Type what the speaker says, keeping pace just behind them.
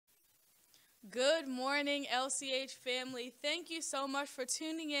Good morning, LCH family. Thank you so much for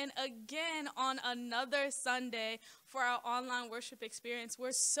tuning in again on another Sunday for our online worship experience.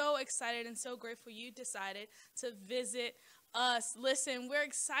 We're so excited and so grateful you decided to visit us. Listen, we're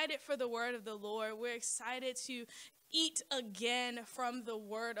excited for the word of the Lord. We're excited to eat again from the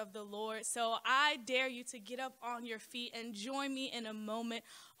word of the Lord. So I dare you to get up on your feet and join me in a moment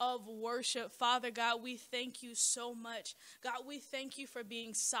of worship. Father God, we thank you so much. God, we thank you for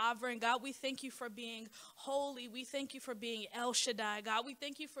being sovereign. God, we thank you for being holy. We thank you for being El Shaddai. God, we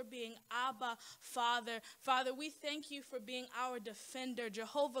thank you for being Abba, Father. Father, we thank you for being our defender,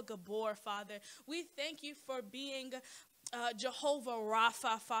 Jehovah Gabor, Father. We thank you for being Jehovah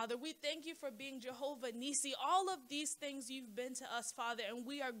Rapha, Father. We thank you for being Jehovah Nisi. All of these things you've been to us, Father, and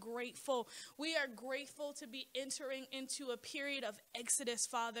we are grateful. We are grateful to be entering into a period of Exodus,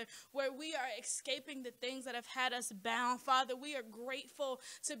 Father, where we are escaping the things that have had us bound, Father. We are grateful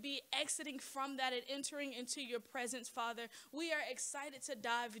to be exiting from that and entering into your presence, Father. We are excited to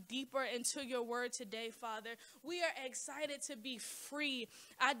dive deeper into your word today, Father. We are excited to be free.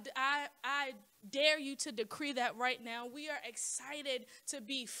 I dare you to decree that right now. We are excited to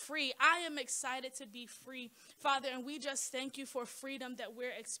be free. I am excited to be free, Father, and we just thank you for freedom that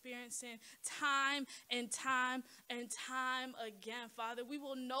we're experiencing time and time and time again, Father. We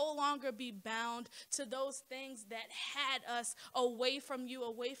will no longer be bound to those things that had us away from you,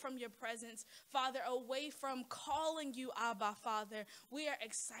 away from your presence, Father, away from calling you Abba, Father. We are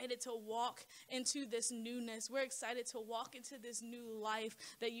excited to walk into this newness. We're excited to walk into this new life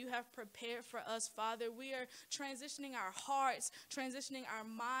that you have prepared for us, Father. We are transitioning our hearts, transitioning our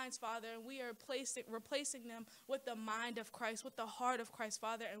minds, Father, and we are replacing them with the mind of Christ, with the heart of Christ,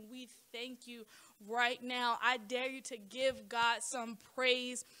 Father, and we thank you right now. I dare you to give God some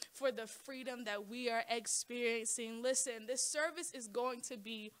praise for the freedom that we are experiencing. Listen, this service is going to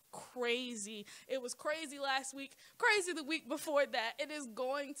be crazy. It was crazy last week, crazy the week before that. It is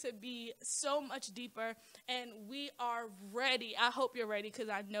going to be so much deeper, and we are ready. I hope you're ready, because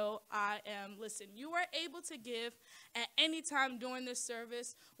I know I am. Listen, you are able to give at any time during this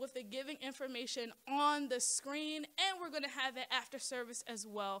service with the giving information on the screen, and we're going to have it after service as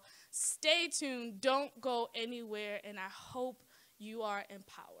well. Stay tuned. Don't go anywhere, and I hope you are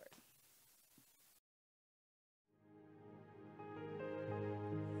empowered.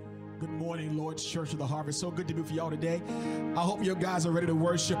 Good morning, Lord's Church of the Harvest. So good to be with y'all today. I hope you guys are ready to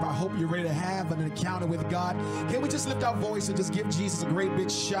worship. I hope you're ready to have an encounter with God. Can we just lift our voice and just give Jesus a great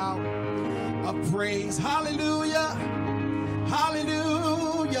big shout of praise? Hallelujah.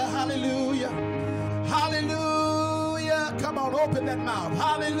 Hallelujah. Hallelujah. Hallelujah. Come on, open that mouth.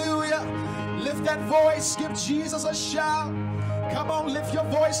 Hallelujah. Lift that voice. Give Jesus a shout. Come on, lift your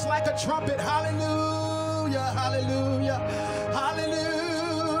voice like a trumpet. Hallelujah. Hallelujah.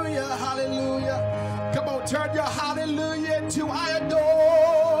 Hallelujah. Hallelujah. Come on, turn your hallelujah into I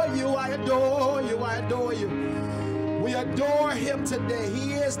adore you, I adore you, I adore you. We adore him today.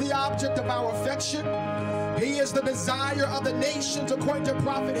 He is the object of our affection. He is the desire of the nations, according to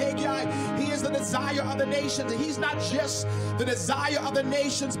Prophet Haggai. He is the desire of the nations. He's not just the desire of the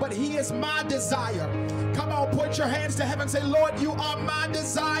nations, but he is my desire. Come on, put your hands to heaven and say, Lord, you are my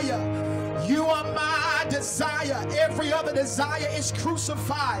desire. You are my desire. Every other desire is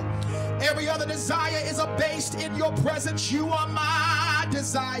crucified. Every other desire is abased in your presence. You are my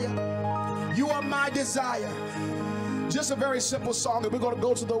desire. You are my desire. Just a very simple song, and we're going to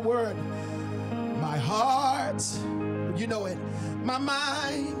go to the word. My heart, you know it. My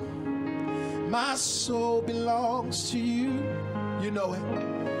mind, my soul belongs to you. You know it.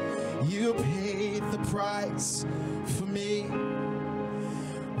 You paid the price for me.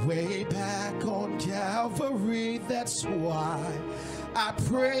 Way back on Calvary, that's why I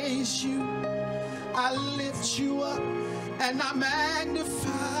praise you, I lift you up, and I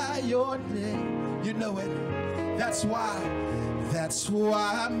magnify your name. You know it. That's why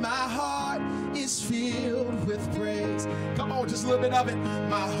my heart is filled with praise. Come on, just a little bit of it.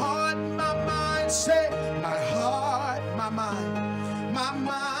 My heart, my mind, say, my heart, my mind, my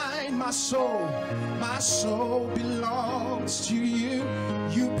mind, my soul belongs to you.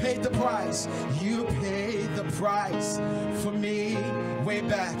 You paid the price. You paid the price for me way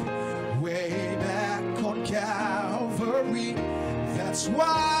back on Calvary. That's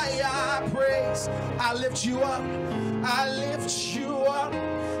why I praise. I lift you up. I lift you up,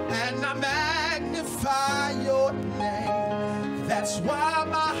 and I magnify your name. That's why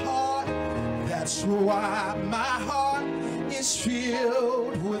my heart is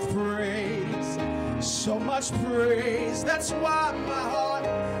filled with praise. So much praise. That's why my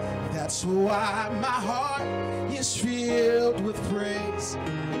heart is filled with praise.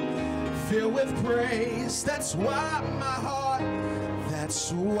 filled with praise. That's why my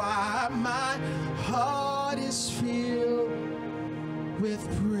heart is filled with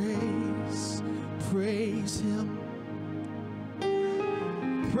praise. Praise him.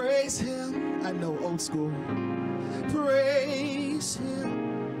 Praise him. I know, old school. Praise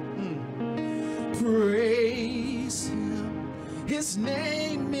him. Praise him. His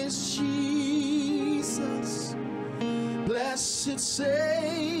name is Jesus. Blessed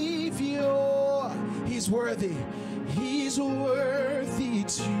Savior. He's worthy. He's worthy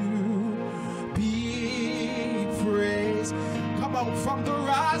to be praised. Come on, from the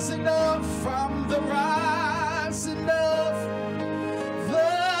rising of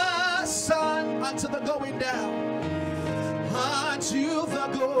the sun unto the going down, unto the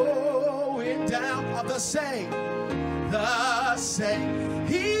going down of the same.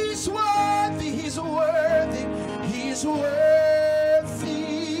 He's worthy, he's worthy, he's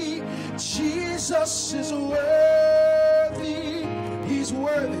worthy. Jesus is worthy, he's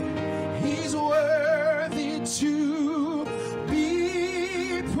worthy, he's worthy to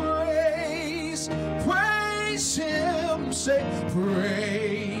be praised. Praise him, say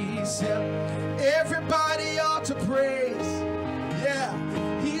praise him. Everybody ought to praise. Yeah,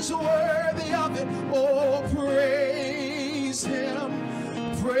 he's worthy of it. Oh, praise him,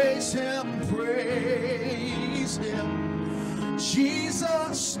 praise him, praise him.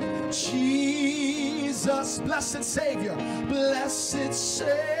 Jesus, Jesus, blessed Savior, blessed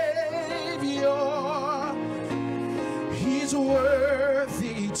Savior. He's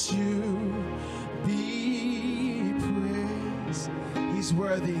worthy to be praised. He's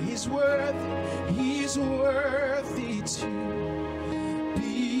worthy, he's worthy, he's worthy to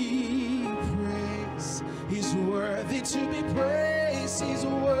be praised. He's worthy to be praised. He's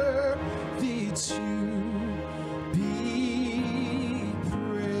worthy to be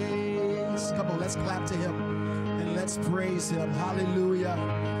praised. Come on, let's clap to him and let's praise him. Hallelujah.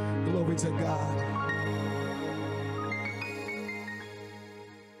 Glory to God.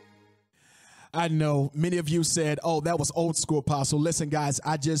 I know many of you said, oh, that was old school, Apostle. Listen, guys,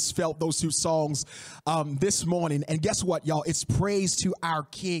 I just felt those two songs this morning. And guess what, y'all? It's praise to our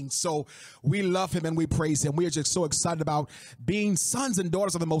King. So we love him and we praise him. We are just so excited about being sons and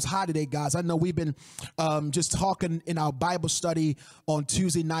daughters of the Most High today, guys. I know we've been just talking in our Bible study on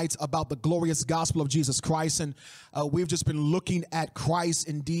Tuesday nights about the glorious gospel of Jesus Christ. And we've just been looking at Christ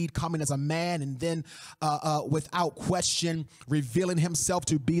indeed coming as a man and then without question revealing himself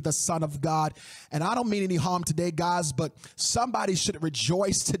to be the Son of God. And I don't mean any harm today, guys, but somebody should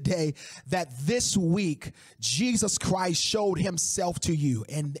rejoice today that this week Jesus Christ showed himself to you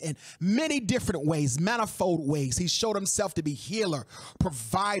in many different ways, manifold ways. He showed himself to be healer,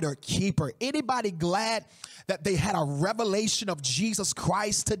 provider, keeper. Anybody glad that they had a revelation of Jesus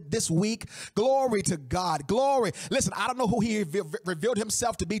Christ this week? Glory to God. Glory. Listen, I don't know who he revealed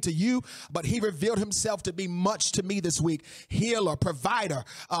himself to be to you, but he revealed himself to be much to me this week. Healer, provider,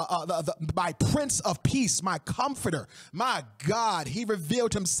 my Prince of Peace, my comforter. My God, he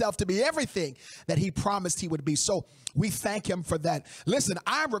revealed himself to be everything that he promised he would be. So we thank him for that. Listen,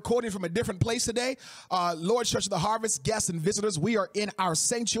 I'm recording from a different place today. Lord's Church of the Harvest, guests and visitors, we are in our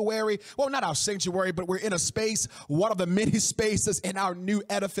sanctuary. Well, not our sanctuary, but we're in a space, one of the many spaces in our new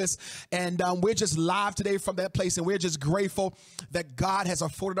edifice. And we're just live today from that place. And we're just grateful that God has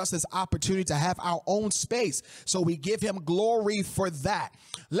afforded us this opportunity to have our own space. So we give him glory for that.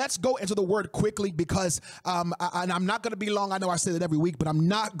 Let's go into the word quickly because, and I'm not going to be long. I know I say that every week, but I'm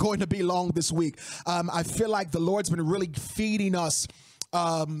not going to be long this week. I feel like the Lord's been really feeding us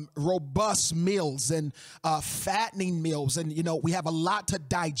robust meals and fattening meals, and you know we have a lot to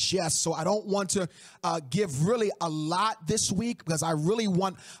digest, so I don't want to give really a lot this week because I really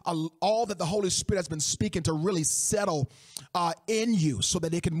want all that the Holy Spirit has been speaking to really settle in you so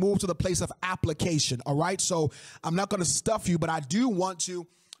that it can move to the place of application. All right, so I'm not going to stuff you, but I do want to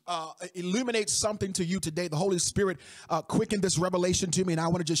illuminate something to you today. The Holy Spirit quickened this revelation to me, and I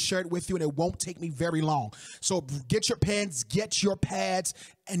want to just share it with you, and it won't take me very long. So get your pens, get your pads,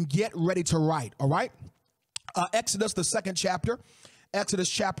 and get ready to write, all right? Exodus, the 2nd chapter. Exodus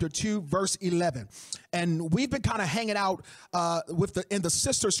chapter 2, verse 11. And we've been kind of hanging out in the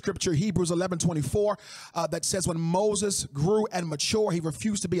sister scripture, Hebrews 11:24, that says when Moses grew and matured, he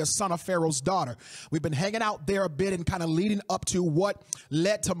refused to be a son of Pharaoh's daughter. We've been hanging out there a bit and kind of leading up to what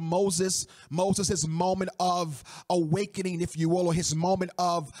led to Moses' moment of awakening, if you will, or his moment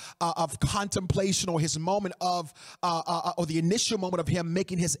of contemplation, or his moment of, or the initial moment of him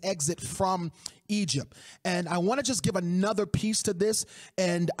making his exit from Egypt. And I want to just give another piece to this this,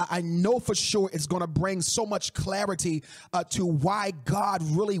 and I know for sure it's going to bring so much clarity to why God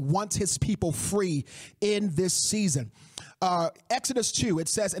really wants his people free in this season. Exodus 2, it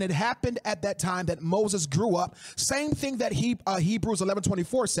says, and it happened at that time that Moses grew up. Same thing that Hebrews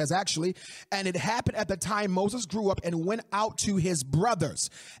 11:24 says, actually. And it happened at the time Moses grew up and went out to his brothers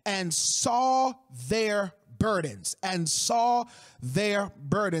and saw their burdens, and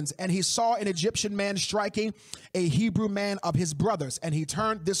he saw an Egyptian man striking a Hebrew man of his brothers, and he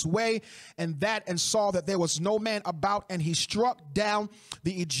turned this way and that and saw that there was no man about, and he struck down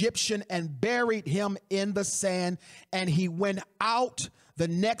the Egyptian and buried him in the sand. And he went out the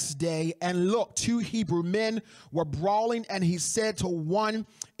next day, and look, 2 Hebrew men were brawling, and he said to one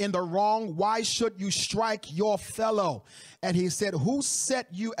in the wrong, why should you strike your fellow? And he said, who set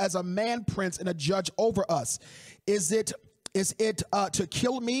you as a man prince and a judge over us? Is it to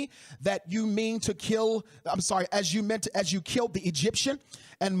kill me that you mean to kill? I'm sorry, as you killed the Egyptian?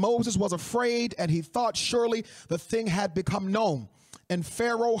 And Moses was afraid, and he thought surely the thing had become known. And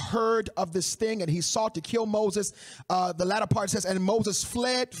Pharaoh heard of this thing, and he sought to kill Moses. The latter part says, and Moses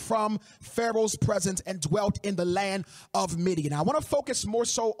fled from Pharaoh's presence and dwelt in the land of Midian. I want to focus more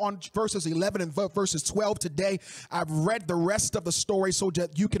so on verses 11 and verses 12 today. I've read the rest of the story so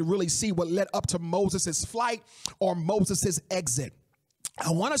that you can really see what led up to Moses' flight or Moses' exit.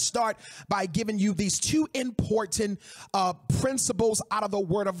 I want to start by giving you these 2 important principles out of the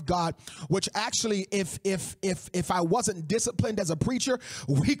Word of God, which actually, if I wasn't disciplined as a preacher,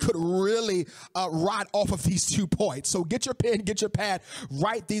 we could really ride off of these 2 points. So get your pen, get your pad,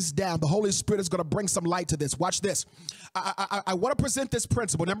 write these down. The Holy Spirit is going to bring some light to this. Watch this. I want to present this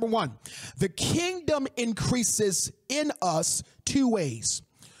principle. Number 1, the kingdom increases in us 2 ways.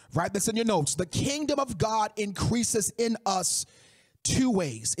 Write this in your notes. The kingdom of God increases in us 2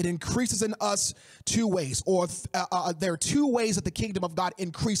 ways. It increases in us 2 ways, or there are 2 ways that the kingdom of God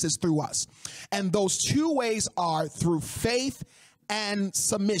increases through us. And those 2 ways are through faith and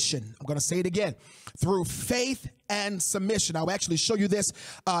submission. I'm going to say it again. Through faith and submission. I'll actually show you this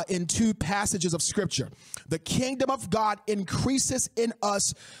in 2 passages of scripture. The kingdom of God increases in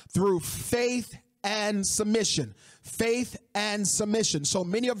us through faith and submission. Faith and submission. So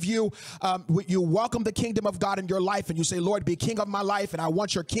many of you, you welcome the kingdom of God in your life, and you say, Lord, be king of my life, and I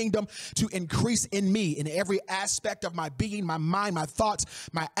want your kingdom to increase in me, in every aspect of my being, my mind, my thoughts,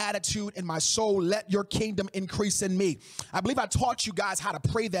 my attitude, and my soul. Let your kingdom increase in me. I believe I taught you guys how to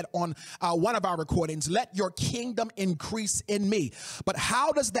pray that on one of our recordings. Let your kingdom increase in me. But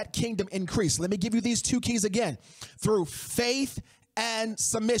how does that kingdom increase? Let me give you these 2 keys again. Through faith and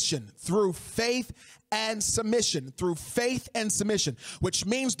submission. Through faith and submission. Through faith and submission, which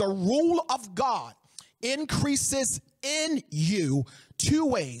means the rule of God increases in you 2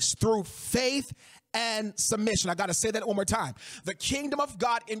 ways, through faith and submission. I got to say that one more time. The kingdom of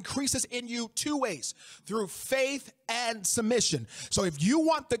God increases in you 2 ways, through faith and submission. So if you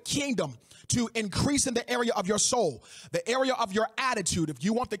want the kingdom to increase in the area of your soul, the area of your attitude, if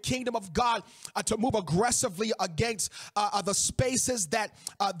you want the kingdom of God to move aggressively against the spaces that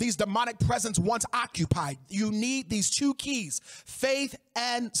these demonic presence once occupied, you need these 2 keys, faith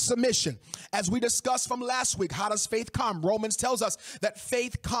and submission. As we discussed from last week, how does faith come? Romans tells us that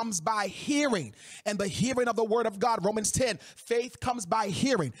faith comes by hearing, and the hearing of the word of God. Romans 10, faith comes by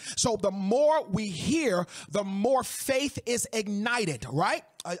hearing. So the more we hear, the more faith is ignited, right?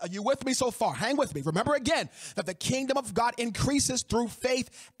 Are you with me so far? Hang with me. Remember again that the kingdom of God increases through faith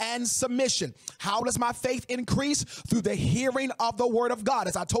and submission. How does my faith increase? Through the hearing of the word of God.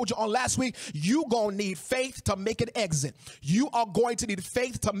 As I told you on last week, you're going to need faith to make an exit. You are going to need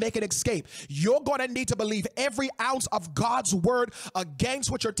faith to make an escape. You're going to need to believe every ounce of God's word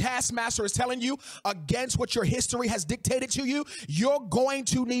against what your taskmaster is telling you, against what your history has dictated to you. You're going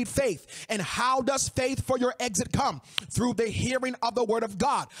to need faith. And how does faith for your exit come? Through the hearing of the word of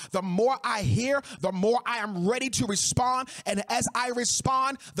God. The more I hear, the more I am ready to respond. And as I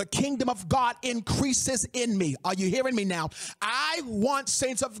respond, the kingdom of God increases in me. Are you hearing me now? I want,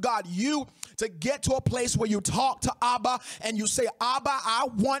 saints of God, you to get to a place where you talk to Abba and you say, Abba, I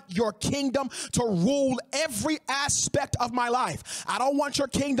want your kingdom to rule every aspect of my life. I don't want your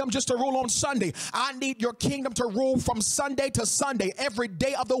kingdom just to rule on Sunday. I need your kingdom to rule from Sunday to Sunday, every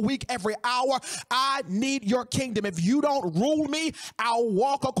day of the week, every hour. I need your kingdom. If you don't rule me, I'll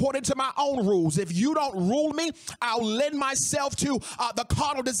walk according to my own rules. If you don't rule me, I'll lend myself to the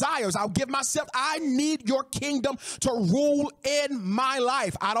carnal desires. I'll give myself. I need your kingdom to rule in my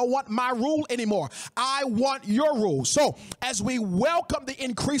life. I don't want my rule rule anymore. I want your rule. So as we welcome the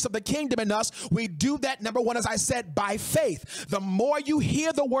increase of the kingdom in us, we do that, number one, as I said, by faith. The more you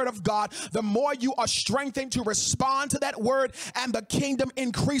hear the word of God, the more you are strengthened to respond to that word, and the kingdom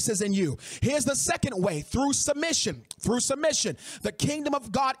increases in you. Here's the second way, through submission. Through submission. The kingdom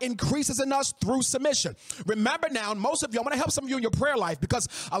of God increases in us through submission. Remember now, most of you, I'm going to help some of you in your prayer life, because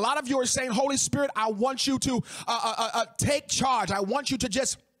a lot of you are saying, Holy Spirit, I want you to take charge. I want you to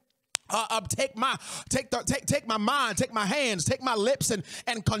just take my mind, take my hands, take my lips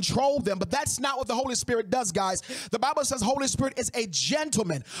and control them. But that's not what the Holy Spirit does, guys. The Bible says Holy Spirit is a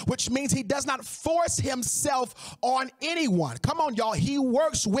gentleman, which means he does not force himself on anyone. Come on, y'all. He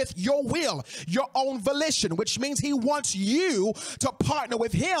works with your will, your own volition, which means he wants you to partner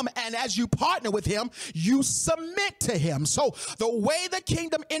with him. And as you partner with him, you submit to him. So the way the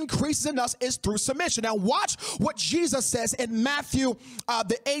kingdom increases in us is through submission. Now watch what Jesus says in Matthew,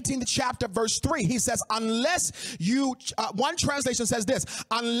 the 18th chapter, verse 3. He says, unless you, one translation says this,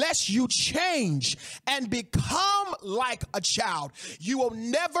 unless you change and become like a child, you will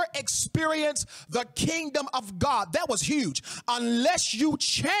never experience the kingdom of God. That was huge. Unless you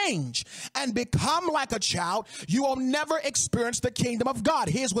change and become like a child, you will never experience the kingdom of God.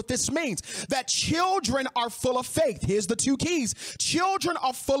 Here's what this means, that children are full of faith. Here's the two keys. Children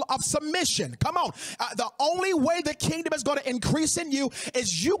are full of submission. Come on. The only way the kingdom is going to increase in you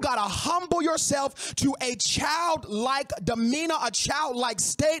is you got to humble yourself to a childlike demeanor, a childlike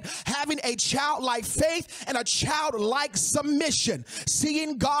state, having a childlike faith and a childlike submission,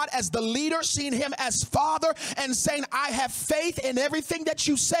 seeing God as the leader, seeing him as father, and saying, I have faith in everything that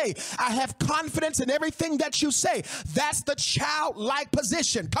you say. I have confidence in everything that you say. That's the childlike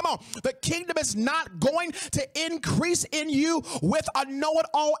position. Come on. The kingdom is not going to increase in you with a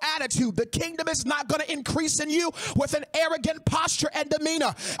know-it-all attitude. The kingdom is not going to increase in you with an arrogant posture and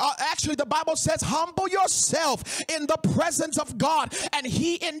demeanor. Actually, the Bible says, humble yourself in the presence of God, and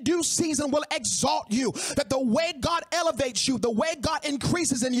he in due season will exalt you. That the way God elevates you, the way God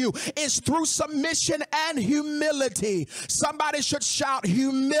increases in you, is through submission and humility. Somebody should shout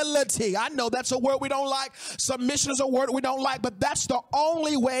humility. I know that's a word we don't like. Submission is a word we don't like, but that's the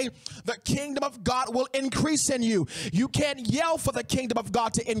only way the kingdom of God will increase in you. You can't yell for the kingdom of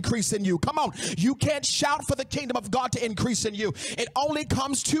God to increase in you. Come on. You can't shout for the kingdom of God to increase in you. It only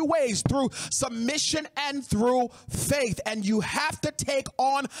comes two ways, through submission and through faith. And you have to take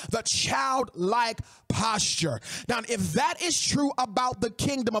on the childlike posture. Now, if that is true about the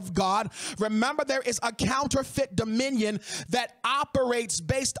kingdom of God, remember there is a counterfeit dominion that operates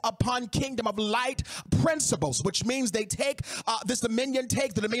based upon kingdom of light principles, which means they take the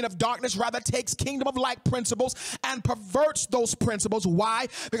dominion of darkness rather takes kingdom of light principles and perverts those principles. Why?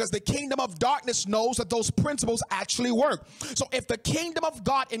 Because the kingdom of darkness knows that those principles actually work. So if the kingdom of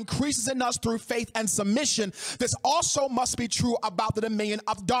God increases in us through faith and submission, this also must be true about the dominion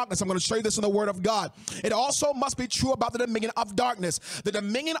of darkness. I'm going to show you this in the word of God. It also must be true about the dominion of darkness. The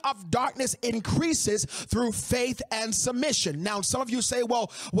dominion of darkness increases through faith and submission. Now, some of you say,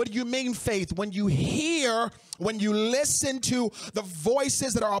 well, what do you mean faith? When you listen to the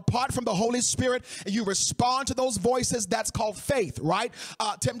voices that are apart from the Holy Spirit and you respond to those voices, that's called faith, right?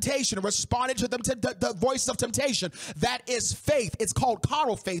 Temptation, responding to them, the voices of temptation, that is faith. It's called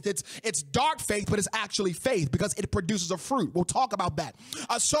carnal faith. It's dark faith, but it's actually faith because it produces a fruit. We'll talk about that.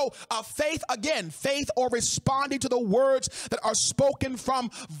 Faith, again, faith or responding to the words that are spoken from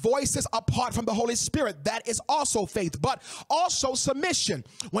voices apart from the Holy Spirit, that is also faith. But also submission.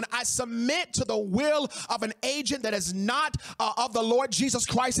 When I submit to the will of an agent that is not of the Lord Jesus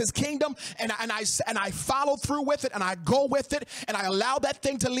Christ, his kingdom, and I follow through with it, and I go with it, and I allow that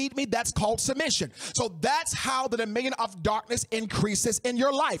thing to lead me, that's called submission. So that's how the dominion of darkness increases in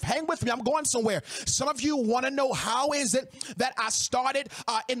your life. Hang with me, I'm going somewhere. Some of you want to know, how is it that I started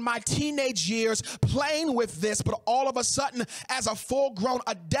in my teenage years playing with this, but all of a sudden as a full-grown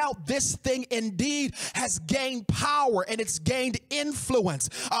adult, this thing indeed has gained power and it's gained influence.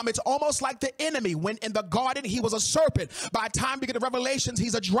 It's almost like the enemy. When in the garden he was a serpent, by the time we get to Revelations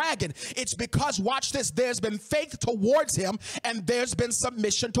he's a dragon. It's because, watch this, there's been faith towards him and there's been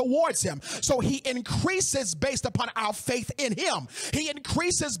submission towards him. So he increases based upon our faith in him. He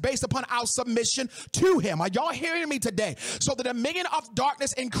increases based upon our submission to him. Are y'all hearing me today? So the dominion of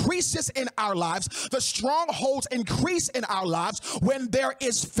darkness increases in our lives. The stronger strongholds increase in our lives when there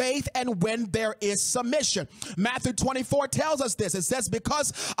is faith and when there is submission. Matthew 24 tells us this. It says,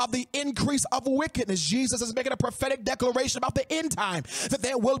 because of the increase of wickedness, Jesus is making a prophetic declaration about the end time, that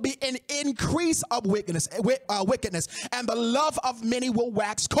there will be an increase of wickedness, and the love of many will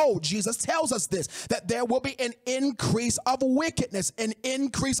wax cold. Jesus tells us this, that there will be an increase of wickedness, an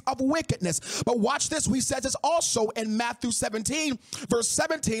increase of wickedness. But watch this, he says this also in Matthew 17, verse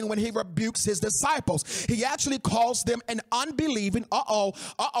 17, when he rebukes his disciples. He actually calls them an unbelieving,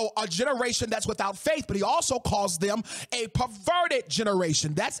 a generation that's without faith, but he also calls them a perverted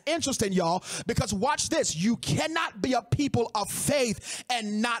generation. That's interesting, y'all, because watch this. You cannot be a people of faith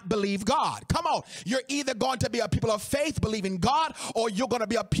and not believe God. Come on. You're either going to be a people of faith, believing God, or you're going to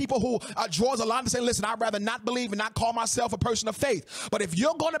be a people who draws a line and say, listen, I'd rather not believe and not call myself a person of faith. But if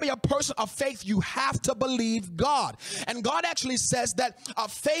you're going to be a person of faith, you have to believe God. And God actually says that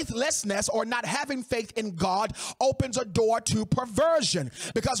faithlessness, or not having faith in God, opens a door to perversion,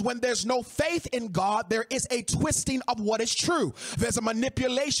 because when there's no faith in God, there is a twisting of what is true. There's a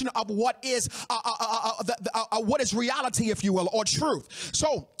manipulation of what is reality, if you will, or truth.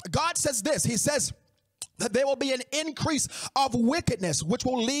 So God says this. He says that there will be an increase of wickedness, which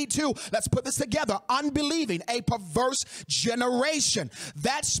will lead to, let's put this together, unbelieving, a perverse generation.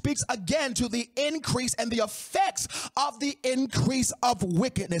 That speaks again to the increase and the effects of the increase of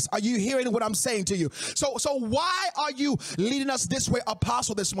wickedness. Are you hearing what I'm saying to you? So why are you leading us this way,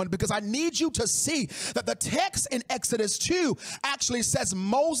 Apostle, this morning? Because I need you to see that the text in Exodus 2 actually says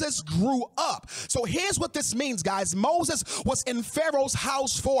Moses grew up. So here's what this means, guys. Moses was in Pharaoh's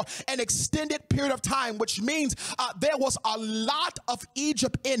house for an extended period of time, which means there was a lot of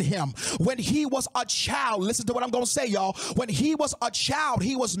Egypt in him when he was a child. Listen to what I'm going to say, y'all. When he was a child,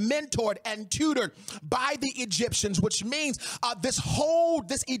 he was mentored and tutored by the Egyptians, which means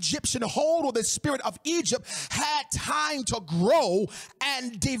this Egyptian hold, or the spirit of Egypt, had time to grow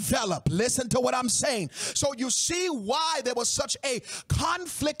and develop. Listen to what I'm saying. So you see why there was such a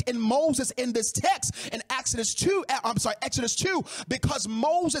conflict in Moses in this text in Exodus 2, because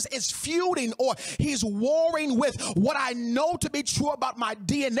Moses is feuding, or he's warring with what I know to be true about my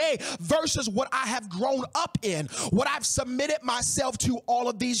DNA versus what I have grown up in, what I've submitted myself to all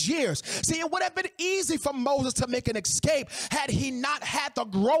of these years. See, it would have been easy for Moses to make an escape had he not had the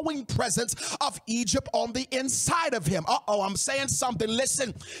growing presence of Egypt on the inside of him. I'm saying something.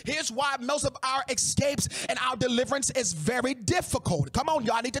 Listen, here's why most of our escapes and our deliverance is very difficult. Come on,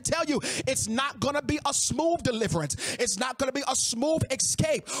 y'all, I need to tell you, it's not going to be a smooth deliverance. It's not going to be a smooth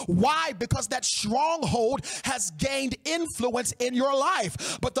escape. Why? Because that stronghold has gained influence in your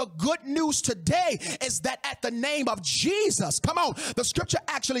life. But the good news today is that at the name of Jesus, come on, the scripture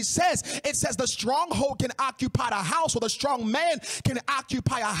actually says, it says the stronghold can occupy a house, or the strong man can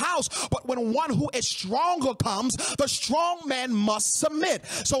occupy a house. But when one who is stronger comes, the strong man must submit.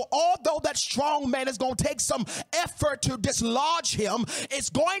 So although that strong man is going to take some effort to dislodge him, it's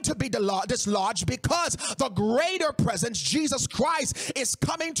going to be dislodged because the greater presence, Jesus Christ, is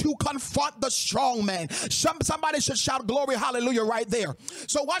coming to confront the strong man. Somebody should shout glory, hallelujah, right there.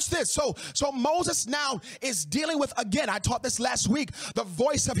 So watch this. So Moses now is dealing with, again, I taught this last week, the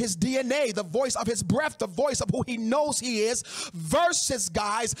voice of his DNA, the voice of his breath, the voice of who he knows he is, versus,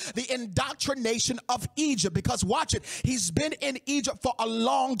 guys, the indoctrination of Egypt. Because watch it, he's been in Egypt for a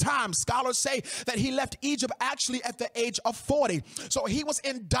long time. Scholars say that he left Egypt actually at the age of 40. So he was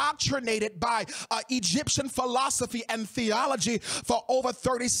indoctrinated by Egyptian philosophy and theology for over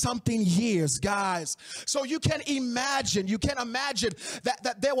 30-something years, guys. So you can imagine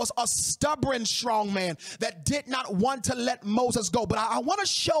that there was a stubborn strong man that did not want to let Moses go. But I want to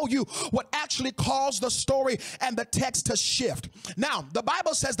show you what actually caused the story and the text to shift. Now, the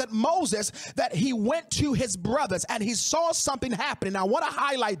Bible says that Moses, that he went to his brothers and he saw something happening. Now, I want to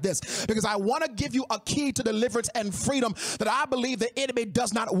highlight this because I want to give you a key to deliverance and freedom that I believe the enemy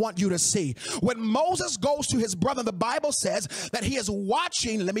does not want you to see. When Moses goes to his brother, the Bible says that he is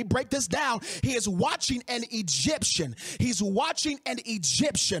watching, let me break this down, he is watching an Egyptian. He's watching an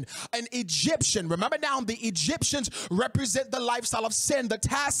Egyptian. Remember now, the Egyptians represent the lifestyle of sin, the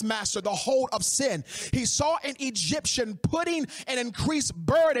taskmaster, the hold of sin. He saw an Egyptian putting an increased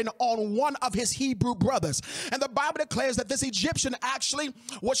burden on one of his Hebrew brothers. And the Bible declares that this Egyptian actually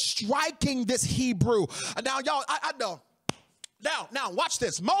was striking this Hebrew. Now, y'all, I know. Now, watch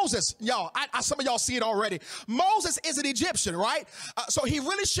this. Moses, y'all, some of y'all see it already. Moses is an Egyptian, right? So he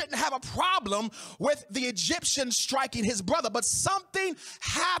really shouldn't have a problem with the Egyptian striking his brother, but something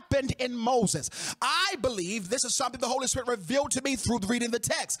happened in Moses. I believe this is something the Holy Spirit revealed to me through reading the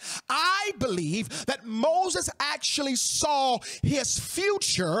text. I believe that Moses actually saw his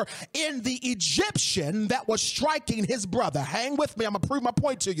future in the Egyptian that was striking his brother. Hang with me, I'm going to prove my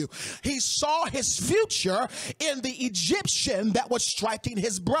point to you. He saw his future in the Egyptian that was striking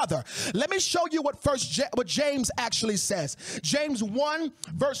his brother. Let me show you what James actually says. James 1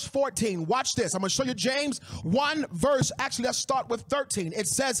 verse 14. Watch this. I'm going to show you James 1 verse. Actually, let's start with 13. It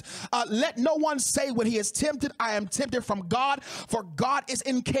says, let no one say when he is tempted, I am tempted from God, for God is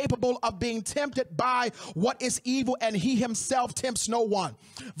incapable of being tempted by what is evil, and he himself tempts no one.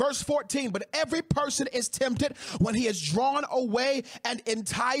 Verse 14, but every person is tempted when he is drawn away and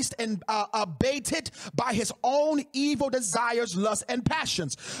enticed and baited by his own evil desires, lusts, and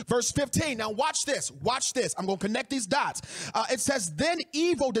passions. Verse 15. Now watch this. Watch this. I'm going to connect these dots. It says, then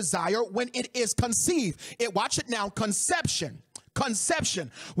evil desire, when it is conceived. Watch it now. Conception.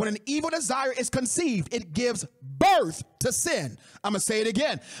 When an evil desire is conceived, it gives birth to sin. I'm going to say it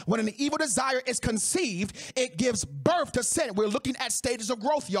again. When an evil desire is conceived, it gives birth to sin. We're looking at stages of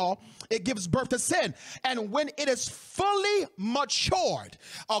growth, y'all. It gives birth to sin. And when it is fully matured,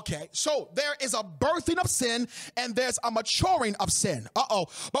 okay, so there is a birthing of sin and there's a maturing of sin.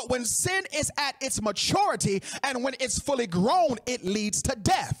 But when sin is at its maturity and when it's fully grown, it leads to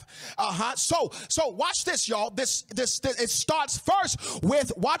death. So watch this, y'all. This it starts first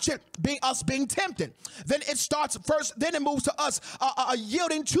with, watch it, us being tempted. Then it starts first, then it moves to us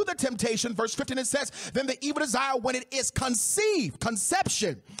yielding to the temptation. Verse 15, it says, then the evil desire, when it is conceived,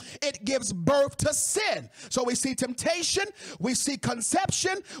 conception, it gives birth to sin. So we see temptation, we see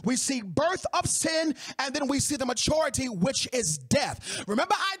conception, we see birth of sin, and then we see the maturity, which is death.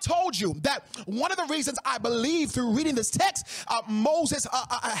 Remember, I told you that one of the reasons I believe through reading this text, Moses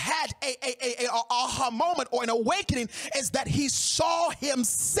had a aha moment or an awakening, is that he saw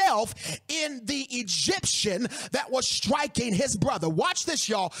himself in the Egyptian that was striking his brother. Watch this,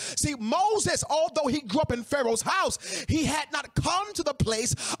 y'all. See, Moses, although he grew up in Pharaoh's house, he had not come to the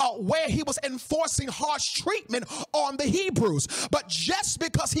place where he was enforcing harsh treatment on the Hebrews. But just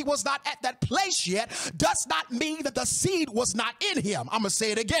because he was not at that place yet does not mean that the seed was not in him. I'm going to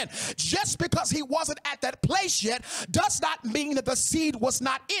say it again. Just because he wasn't at that place yet does not mean that the seed was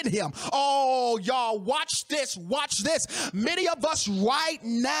not in him. Oh, y'all, watch this. Watch this. Many of us right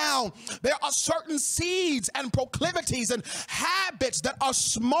now, there are certain seeds and proclivities and habits that are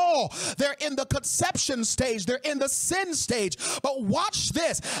small. They're in the conception stage. They're in the sin stage. But watch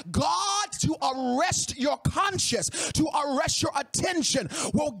this. God, to arrest your conscience, to arrest your attention,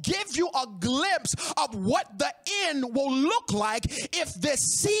 will give you a glimpse of what the end will look like if this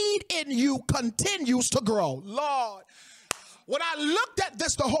seed in you continues to grow. Lord. When I looked at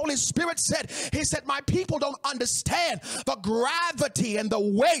this, the Holy Spirit said, he said, my people don't understand the gravity and the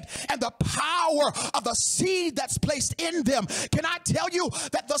weight and the power of the seed that's placed in them. Can I tell you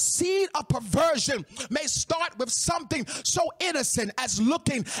that the seed of perversion may start with something so innocent as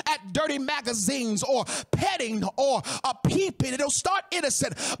looking at dirty magazines or petting or peeping. It'll start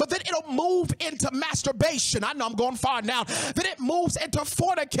innocent, but then it'll move into masturbation. I know I'm going far now. Then it moves into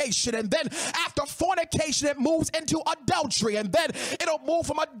fornication, and then after fornication, it moves into adultery. And then it'll move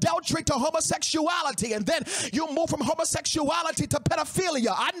from adultery to homosexuality. And then you'll move from homosexuality to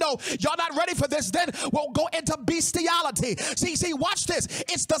pedophilia. I know y'all not ready for this. Then we'll go into bestiality. See, watch this.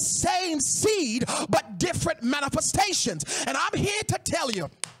 It's the same seed, but different manifestations. And I'm here to tell you,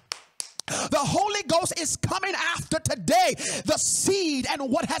 the Holy Ghost is coming after today the seed and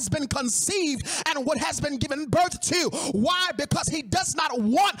what has been conceived and what has been given birth to. Why? Because he does not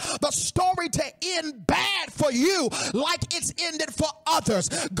want the story to end bad for you like it's ended for others.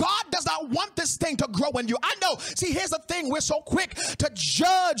 God does not want this thing to grow in you. I know. See, here's the thing. We're so quick to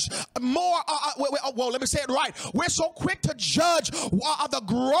judge more. Well, let me say it right. We're so quick to judge the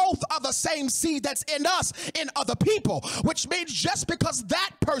growth of the same seed that's in us in other people, which means just because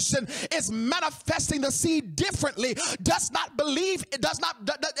that person is manifesting the seed differently does not mean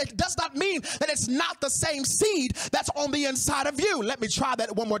that it's not the same seed that's on the inside of you. Let me try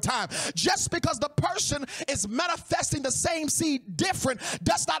that one more time. Just because the person is manifesting the same seed different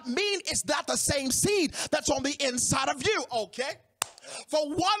does not mean it's not the same seed that's on the inside of you. Okay. For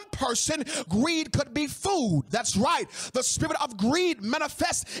one person, greed could be food. That's right. The spirit of greed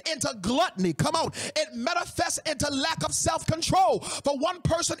manifests into gluttony. Come on. It manifests into lack of self-control. For one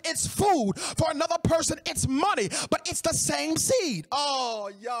person, it's food. For another person, it's money. But it's the same seed.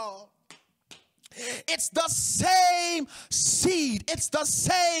 Oh, y'all. It's the same seed. It's the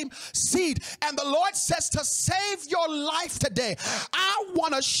same seed. And the Lord says to save your life today, I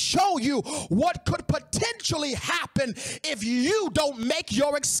want to show you what could potentially happen if you don't make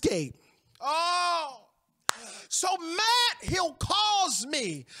your escape. Oh. So Matt, he'll cause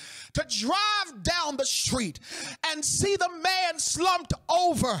me to drive down the street and see the man slumped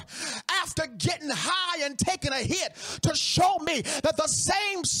over after getting high and taking a hit, to show me that the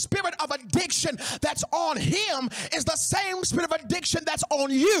same spirit of addiction that's on him is the same spirit of addiction that's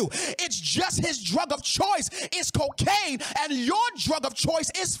on you. It's just his drug of choice is cocaine and your drug of choice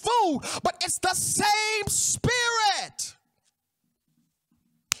is food, but it's the same spirit.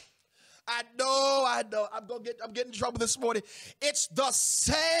 I know. I'm getting in trouble this morning. It's the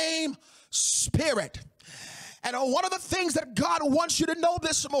same spirit. And one of the things that God wants you to know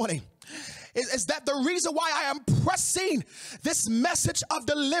this morning is that the reason why I am pressing this message of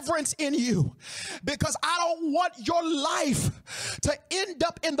deliverance in you, because I don't want your life to end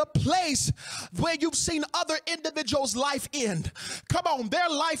up in the place where you've seen other individuals' life end. Come on, their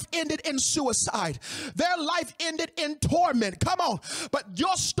life ended in suicide. Their life ended in torment. Come on, but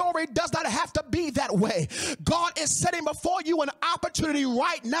your story does not have to be that way. God is setting before you an opportunity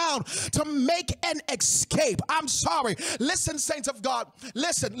right now to make an escape. I'm sorry. Listen, saints of God.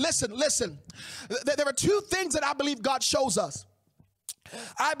 Listen. There are two things that I believe God shows us.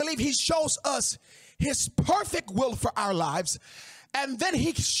 I believe he shows us his perfect will for our lives, and then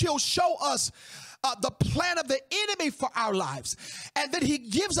he'll show us the plan of the enemy for our lives, and then he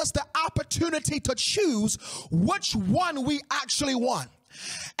gives us the opportunity to choose which one we actually want.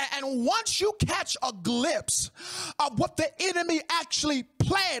 And once you catch a glimpse of what the enemy actually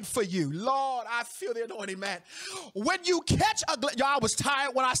planned for you, Lord, I feel the anointing, man. When you catch a glimpse, y'all, I was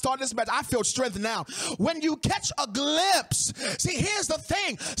tired when I started this message. I feel strength now. When you catch a glimpse, see, here's the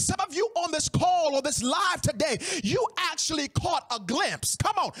thing. Some of you on this call or this live today, you actually caught a glimpse.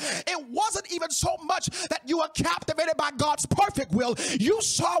 Come on. It wasn't even so much that you were captivated by God's perfect will. You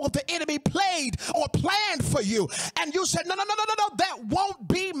saw what the enemy played or planned for you, and you said, no, that won't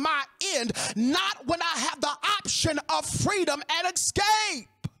be my end. Not when I have the option of freedom and escape.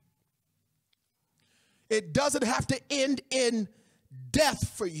 It doesn't have to end in death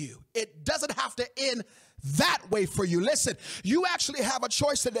for you. It doesn't have to end that way for you. Listen, you actually have a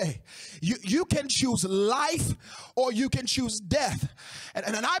choice today. You can choose life or you can choose death.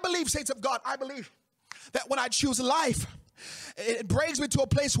 And I believe, saints of God, I believe that when I choose life, it brings me to a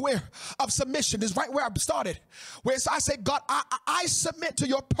place of submission. Is right where I started, where I say, God, I submit to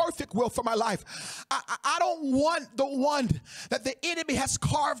your perfect will for my life. I don't want the one that the enemy has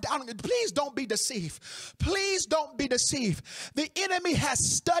carved out. Please don't be deceived. Please don't be deceived. The enemy has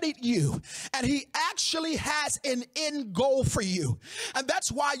studied you, and he actually has an end goal for you. And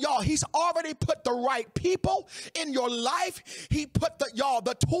that's why, y'all, he's already put the right people in your life. He put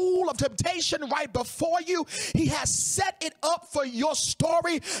the tool of temptation right before you. He has set it up for your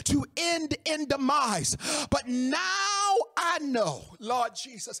story to end in demise. But now I know, Lord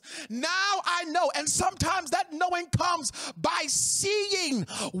Jesus, now I know. And sometimes that knowing comes by seeing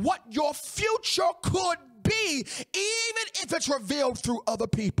what your future could be, even if it's revealed through other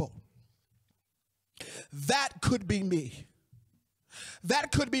people. That could be me.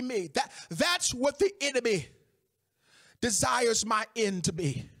 That could be me. That's what the enemy desires my end to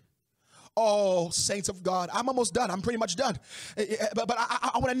be. Oh, saints of God, I'm almost done. I'm pretty much done. But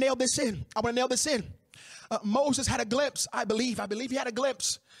I want to nail this in. Moses had a glimpse, I believe. He had a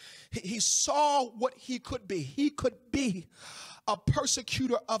glimpse. He saw what he could be. He could be a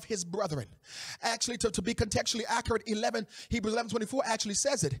persecutor of his brethren. Actually, to be contextually accurate, Hebrews 11:24 actually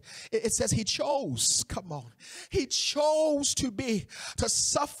says it. It says he chose, come on. He chose to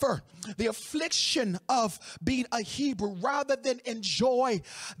suffer the affliction of being a Hebrew rather than enjoy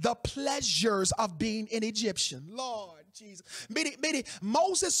the pleasures of being an Egyptian. Lord Jesus. Meaning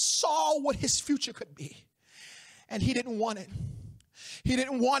Moses saw what his future could be, and he didn't want it. He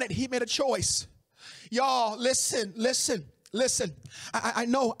didn't want it. He made a choice. Y'all, listen. I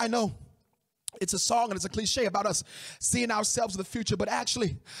know it's a song and it's a cliche about us seeing ourselves in the future, but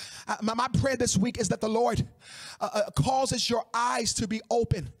actually my prayer this week is that the Lord causes your eyes to be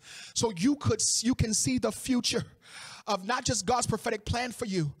open so you can see the future of not just God's prophetic plan for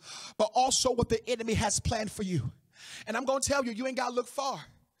you, but also what the enemy has planned for you. And I'm going to tell you, you ain't got to look far.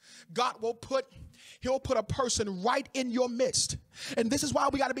 He'll put a person right in your midst. And this is why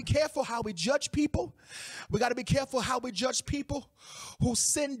we got to be careful how we judge people. We got to be careful how we judge people who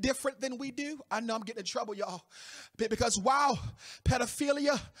sin different than we do. I know I'm getting in trouble, y'all. Because while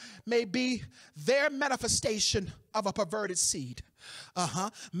pedophilia may be their manifestation of a perverted seed,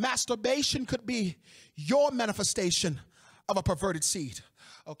 masturbation could be your manifestation of a perverted seed.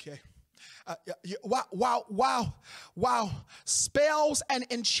 Okay. While spells and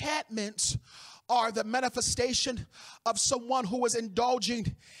enchantments are the manifestation of someone who is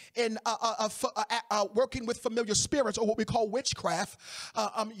indulging in working with familiar spirits, or what we call witchcraft,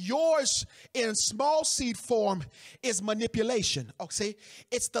 yours in small seed form is manipulation. Okay,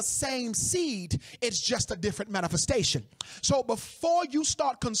 it's the same seed, it's just a different manifestation. So before you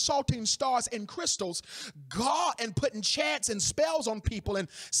start consulting stars and crystals, God, and putting chants and spells on people and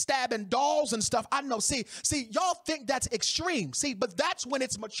stabbing dolls and stuff, I know. See, y'all think that's extreme. See, but that's when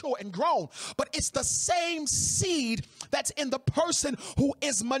it's mature and grown. But it's the same seed that's in the person who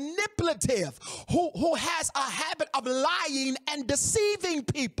is manipulative, who has a habit of lying and deceiving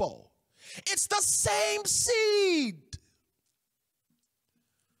people. It's the same seed.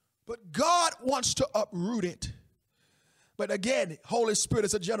 But God wants to uproot it. But again, Holy Spirit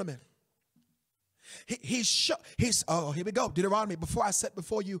is a gentleman. He's oh, here we go. Deuteronomy, behold, I set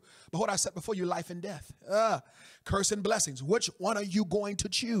before you life and death, curse and blessings. Which one are you going to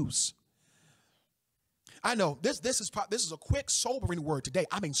choose? I know this is a quick, sobering word today.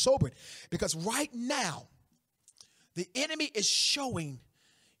 I mean sobering, because right now the enemy is showing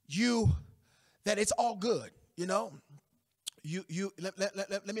you that it's all good. You know,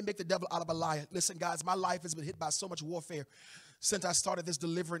 let me make the devil out of a liar. Listen, guys, my life has been hit by so much warfare since I started this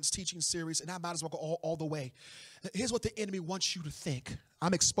deliverance teaching series, and I might as well go all the way. Here's what the enemy wants you to think.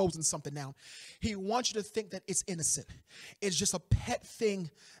 I'm exposing something now. He wants you to think that it's innocent. It's just a pet thing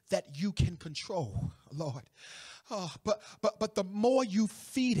that you can control, Lord. Oh, but the more you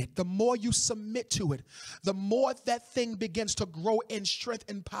feed it, the more you submit to it, the more that thing begins to grow in strength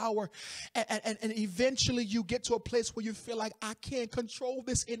and power. And eventually you get to a place where you feel like, I can't control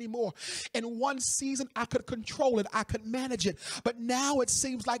this anymore. In one season, I could control it. I could manage it. But now it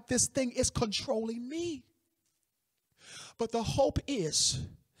seems like this thing is controlling me. But the hope is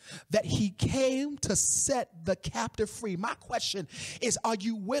that he came to set the captive free. My question is, are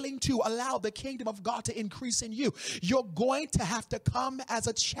you willing to allow the kingdom of God to increase in you? You're going to have to come as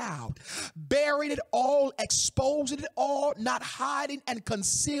a child, bearing it all, exposing it all, not hiding and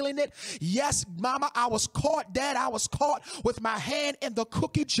concealing it. Yes, mama, I was caught. Dad, I was caught with my hand in the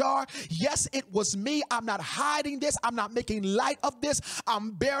cookie jar. Yes, it was me. I'm not hiding this. I'm not making light of this.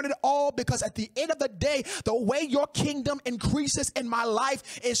 I'm bearing it all, because at the end of the day, the way your kingdom increases in my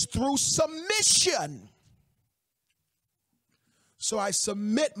life is through submission. So I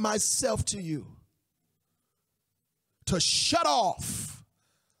submit myself to you to shut off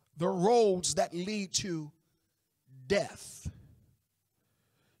the roads that lead to death.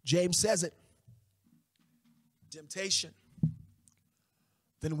 James says it. Temptation.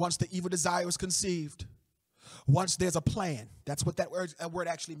 Then once the evil desire is conceived, once there's a plan, that's what that word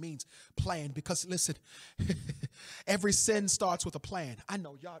actually means, plan. Because listen, every sin starts with a plan. I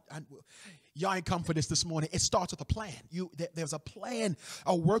know y'all ain't come for this morning. It starts with a plan. There's a plan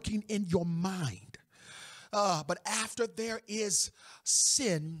working in your mind. But after there is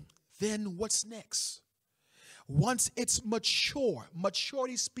sin, then what's next? Once it's mature,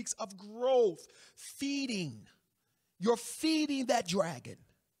 maturity speaks of growth, feeding. You're feeding that dragon.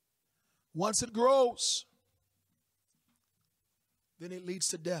 Once it grows, then it leads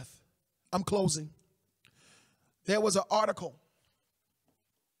to death. I'm closing. There was an article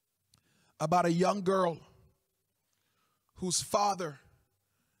about a young girl whose father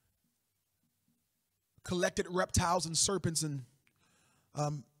collected reptiles and serpents, and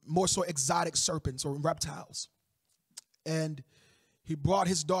more so exotic serpents or reptiles. And he brought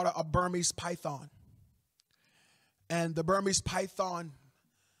his daughter a Burmese python. And the Burmese python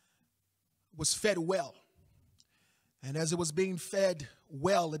was fed well. And as it was being fed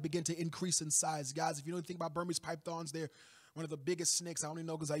well, it began to increase in size. Guys, if you know anything about Burmese pythons, they're one of the biggest snakes. I only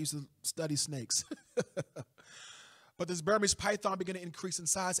know because I used to study snakes. But this Burmese python began to increase in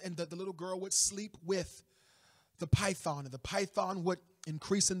size, and the little girl would sleep with the python, and the python would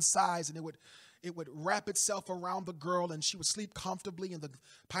increase in size, and it would wrap itself around the girl, and she would sleep comfortably, and the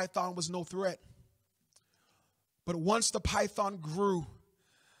python was no threat. But once the python grew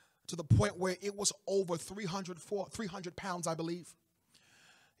to the point where it was over 300 pounds, I believe,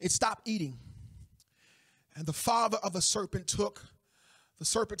 it stopped eating. And the father of the serpent took the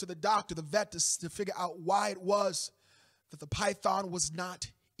serpent to the doctor, the vet, to figure out why it was that the python was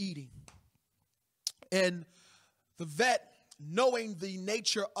not eating. And the vet, knowing the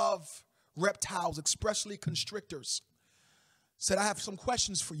nature of reptiles, especially constrictors, said, I have some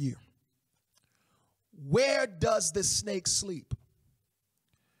questions for you. Where does this snake sleep?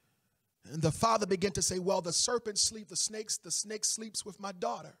 And the father began to say, well, the serpent sleep, the snake sleeps with my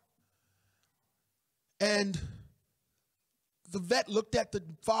daughter. And the vet looked at the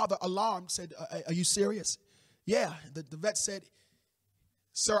father alarmed, said, are you serious? Yeah. The vet said,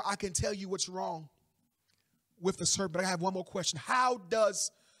 sir, I can tell you what's wrong with the serpent, but I have one more question. How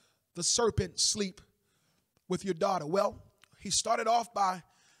does the serpent sleep with your daughter? Well, he started off by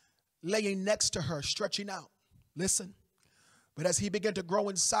laying next to her, stretching out. Listen. But as he began to grow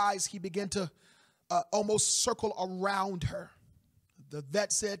in size, he began to almost circle around her. The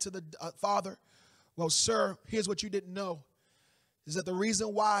vet said to the father, well, sir, here's what you didn't know, is that the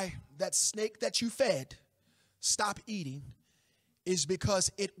reason why that snake that you fed stopped eating is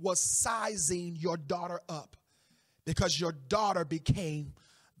because it was sizing your daughter up, because your daughter became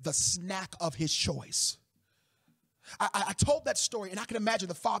the snack of his choice. I told that story, and I can imagine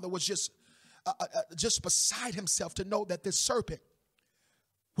the father was just beside himself to know that this serpent,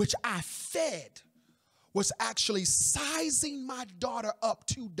 which I fed, was actually sizing my daughter up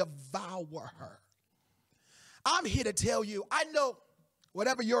to devour her. I'm here to tell you, I know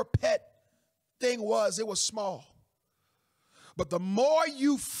whatever your pet thing was, it was small. But the more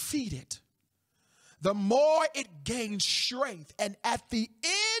you feed it, the more it gains strength. And at the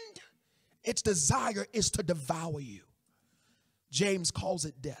end, its desire is to devour you. James calls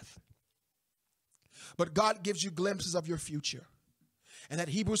it death. But God gives you glimpses of your future. And at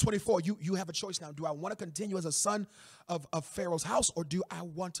Hebrews 24, you have a choice now. Do I want to continue as a son of Pharaoh's house, or do I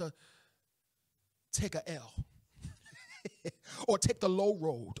want to take a L? Or take the low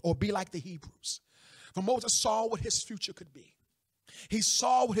road, or be like the Hebrews? For Moses saw what his future could be. He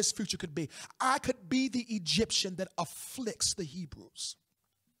saw what his future could be. I could be the Egyptian that afflicts the Hebrews.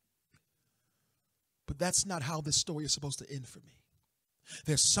 But that's not how this story is supposed to end for me.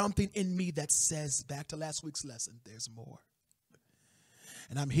 There's something in me that says, back to last week's lesson, there's more.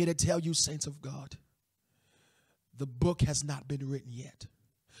 And I'm here to tell you, saints of God, the book has not been written yet.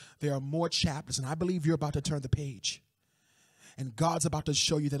 There are more chapters, and I believe you're about to turn the page. And God's about to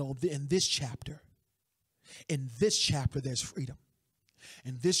show you that in this chapter, there's freedom.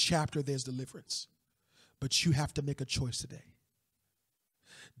 In this chapter, there's deliverance. But you have to make a choice today.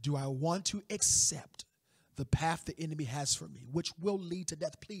 Do I want to accept the path the enemy has for me, which will lead to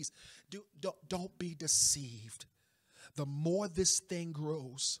death? Please, don't be deceived. The more this thing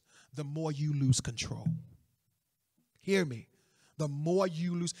grows, the more you lose control. Hear me. The more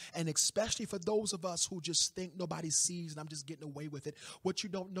you lose, and especially for those of us who just think nobody sees and I'm just getting away with it, what you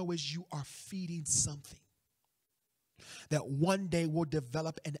don't know is you are feeding something that one day will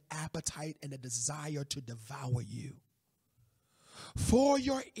develop an appetite and a desire to devour you. For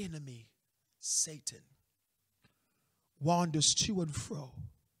your enemy, Satan, wanders to and fro.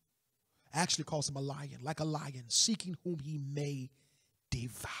 Actually calls him a lion, like a lion, seeking whom he may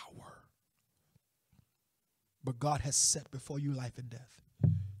devour. But God has set before you life and death.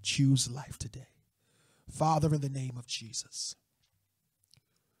 Choose life today. Father, in the name of Jesus,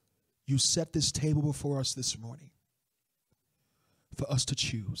 you set this table before us this morning for us to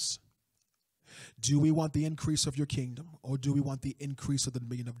choose. Do we want the increase of your kingdom, or do we want the increase of the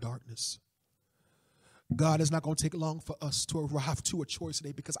dominion of darkness? God, it's not going to take long for us to arrive to a choice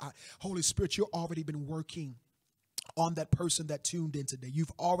today, because Holy Spirit, you've already been working on that person that tuned in today.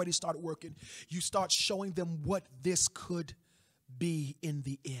 You've already started working. You start showing them what this could be in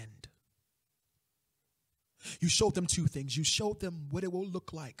the end. You showed them two things. You showed them what it will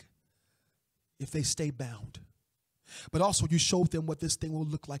look like if they stay bound. But also you showed them what this thing will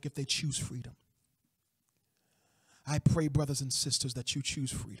look like if they choose freedom. I pray, brothers and sisters, that you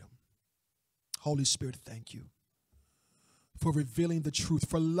choose freedom. Holy Spirit, thank you for revealing the truth,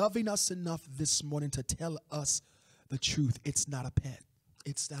 for loving us enough this morning to tell us the truth. It's not a pet.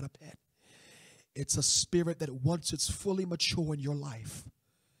 It's not a pet. It's a spirit that once it's fully mature in your life,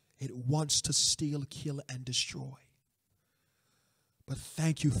 it wants to steal, kill, and destroy. But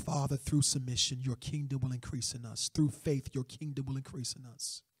thank you, Father, through submission, your kingdom will increase in us. Through faith, your kingdom will increase in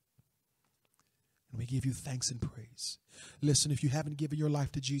us. And we give you thanks and praise. Listen, if you haven't given your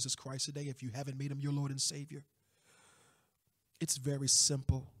life to Jesus Christ today, if you haven't made him your Lord and Savior, it's very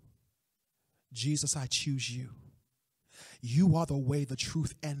simple. Jesus, I choose you. You are the way, the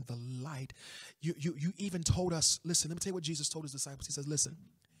truth, and the light. You even told us, listen, let me tell you what Jesus told his disciples. He says, listen,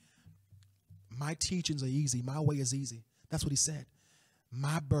 my teachings are easy. My way is easy. That's what he said.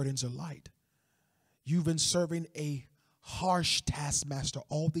 My burdens are light. You've been serving a harsh taskmaster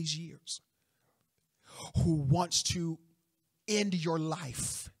all these years who wants to end your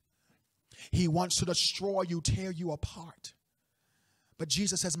life. He wants to destroy you, tear you apart. But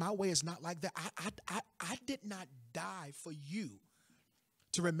Jesus says, my way is not like that. I did not die for you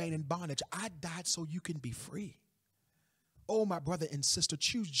to remain in bondage. I died so you can be free. Oh, my brother and sister,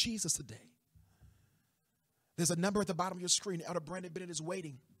 choose Jesus today. There's a number at the bottom of your screen. Elder Brandon Bennett is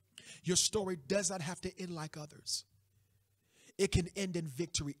waiting. Your story does not have to end like others. It can end in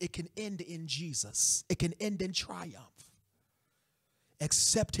victory. It can end in Jesus. It can end in triumph.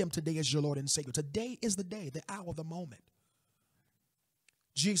 Accept him today as your Lord and Savior. Today is the day, the hour, the moment.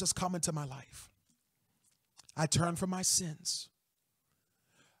 Jesus, come into my life. I turn from my sins.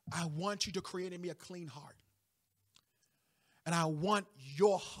 I want you to create in me a clean heart. And I want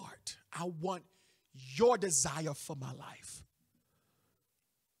your heart. I want your desire for my life.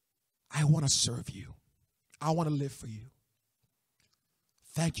 I want to serve you. I want to live for you.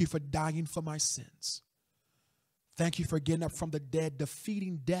 Thank you for dying for my sins. Thank you for getting up from the dead,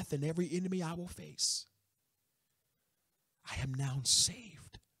 defeating death and every enemy I will face. I am now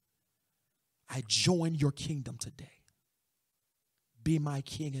saved. I join your kingdom today. Be my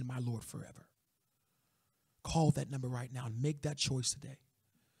king and my Lord forever. Call that number right now and make that choice today.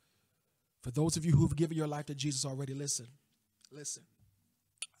 For those of you who have given your life to Jesus already, listen.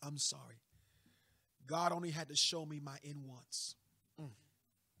 I'm sorry. God only had to show me my end once.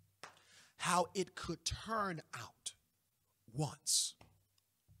 How it could turn out once.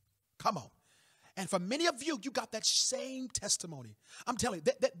 Come on. And for many of you, you got that same testimony. I'm telling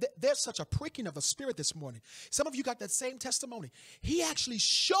you, there's such a pricking of the spirit this morning. Some of you got that same testimony. He actually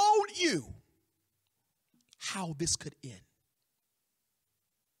showed you how this could end.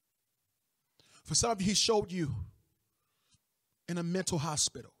 For some of you, he showed you in a mental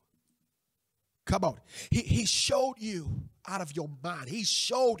hospital. Come on. He showed you out of your mind. He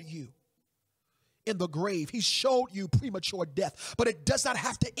showed you in the grave. He showed you premature death. But it does not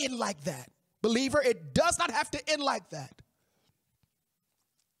have to end like that. Believer, it does not have to end like that.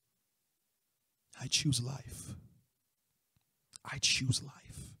 I choose life. I choose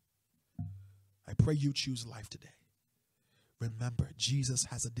life. I pray you choose life today. Remember, Jesus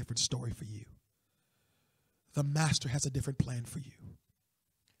has a different story for you. The Master has a different plan for you.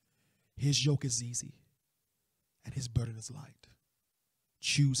 His yoke is easy and his burden is light.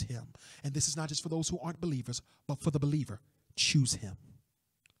 Choose him. And this is not just for those who aren't believers, but for the believer. Choose him.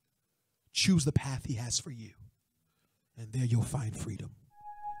 Choose the path he has for you. And there you'll find freedom.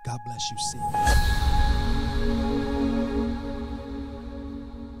 God bless you. See you.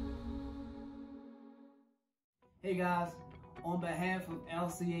 Hey guys, on behalf of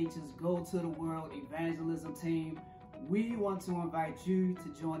LCH's Go to the World evangelism team, we want to invite you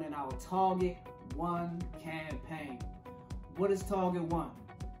to join in our Target 1 campaign. What is Target 1?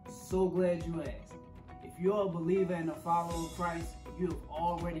 So glad you asked. If you're a believer and a follower of Christ, you have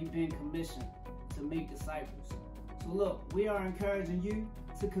already been commissioned to make disciples. So look, we are encouraging you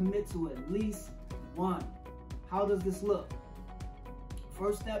to commit to at least one. How does this look?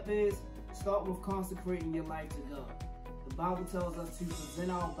 First step is start with consecrating your life to God. The Bible tells us to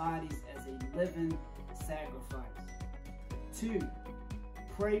present our bodies as a living sacrifice. 2,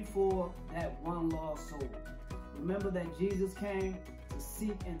 pray for that one lost soul. Remember that Jesus came to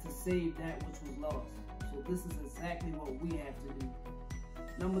seek and to save that which was lost. So this is exactly what we have to do.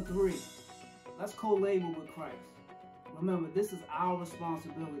 Number 3, let's co-labor with Christ. Remember, this is our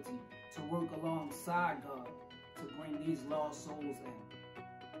responsibility to work alongside God to bring these lost souls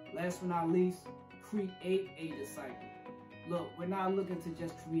in. Last but not least, create a disciple. Look, we're not looking to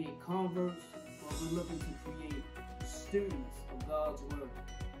just create converts, but we're looking to create students of God's Word.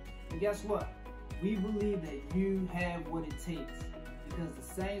 And guess what? We believe that you have what it takes, because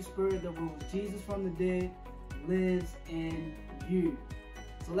the same Spirit that rose Jesus from the dead lives in you.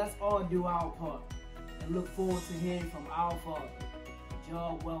 So let's all do our part and look forward to hearing from our Father.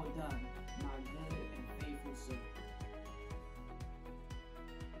 Job well done.